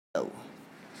Oh.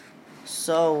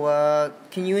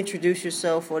 Can you introduce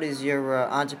yourself? What is your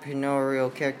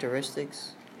entrepreneurial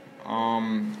characteristics?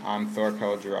 I'm Thor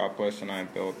Kalageropoulos, and I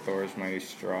built Thor's Mighty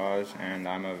Straws, and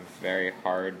I'm a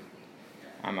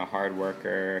hard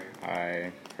worker,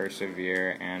 I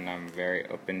persevere, and I'm very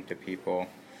open to people,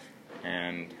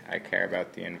 and I care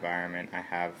about the environment.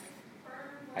 I,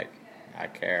 I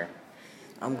care.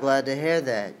 I'm glad to hear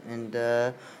that. And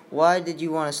why did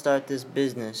you want to start this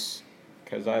business?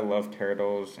 Because I love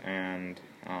turtles and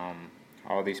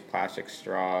all these plastic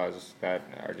straws that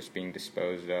are just being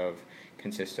disposed of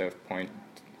consist of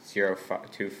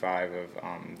 0.025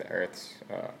 of the Earth's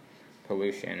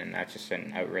pollution, and that's just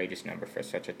an outrageous number for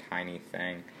such a tiny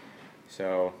thing.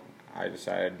 So I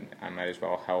decided I might as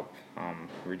well help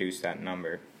reduce that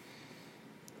number.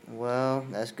 Well,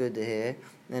 that's good to hear.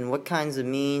 And what kinds of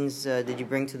means did you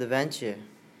bring to the venture?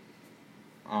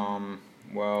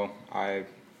 Well, I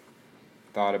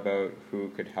thought about who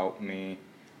could help me,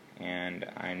 and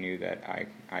I knew that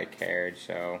I cared,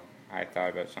 so I thought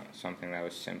about something that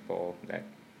was simple that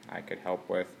I could help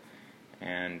with,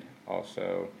 and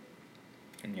also,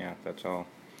 and yeah, that's all.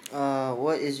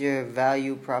 What is your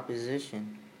value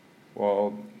proposition?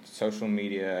 Well, social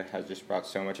media has just brought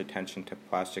so much attention to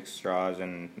plastic straws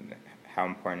and how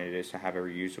important it is to have a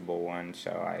reusable one,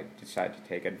 so I decided to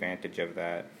take advantage of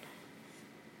that.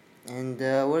 And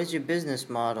what is your business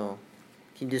model?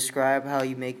 Can you describe how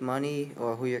you make money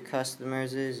or who your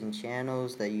customers is and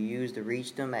channels that you use to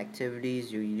reach them,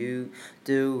 activities you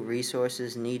do,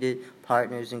 resources needed,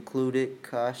 partners included,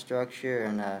 cost structure,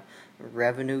 and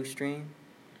revenue stream?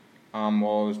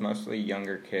 Well, it was mostly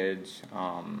younger kids.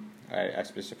 I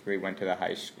specifically went to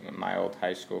my old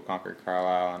high school, Concord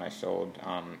Carlisle, and I sold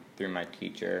through my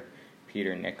teacher,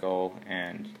 Peter Nickel,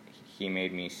 and he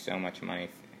made me so much money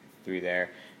through there.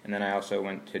 And then I also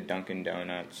went to Dunkin'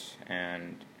 Donuts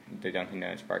and the Dunkin'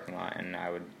 Donuts parking lot, and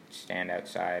I would stand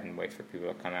outside and wait for people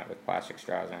to come out with plastic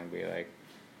straws, and I'd be like,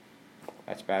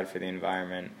 that's bad for the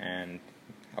environment, and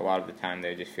a lot of the time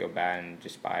they just feel bad and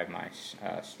just buy my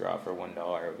straw for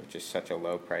 $1, which is such a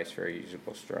low price for a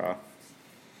usable straw.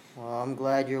 Well, I'm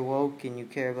glad you're woke and you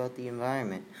care about the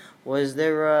environment. Was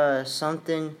there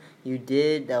something you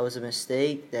did that was a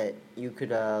mistake that you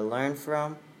could learn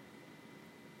from?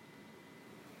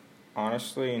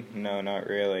 Honestly, no, not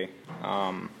really.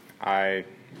 I'm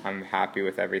happy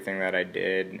with everything that I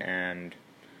did, and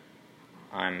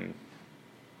I'm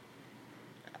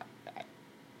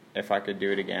if I could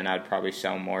do it again, I'd probably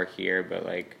sell more here, but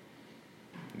like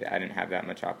I didn't have that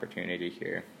much opportunity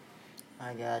here.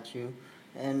 I got you.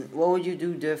 And what would you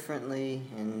do differently?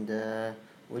 And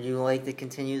would you like to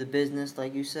continue the business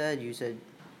like you said? You said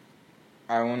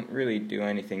I wouldn't really do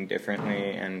anything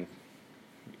differently, and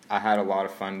I had a lot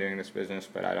of fun doing this business,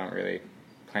 but I don't really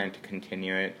plan to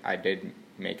continue it. I did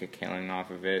make a killing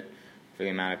off of it for the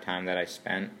amount of time that I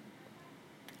spent,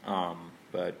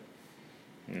 but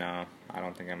no, I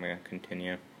don't think I'm going to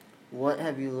continue. what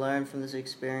have you learned from this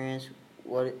experience?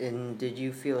 And did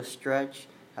you feel stretched?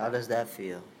 How does that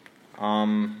feel?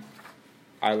 Um,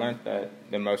 I learned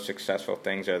that the most successful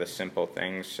things are the simple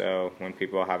things. So when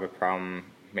people have a problem,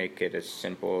 make the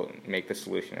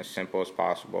solution as simple as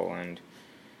possible, and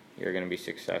you're going to be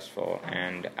successful.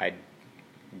 And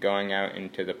going out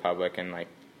into the public and like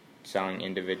selling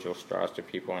individual straws to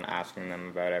people and asking them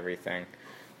about everything,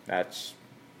 that's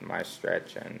my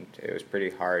stretch, and it was pretty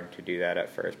hard to do that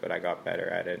at first, but I got better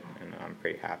at it, and I'm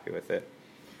pretty happy with it.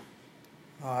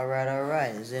 All right, all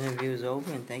right. This interview is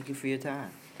over, and thank you for your time.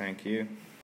 Thank you.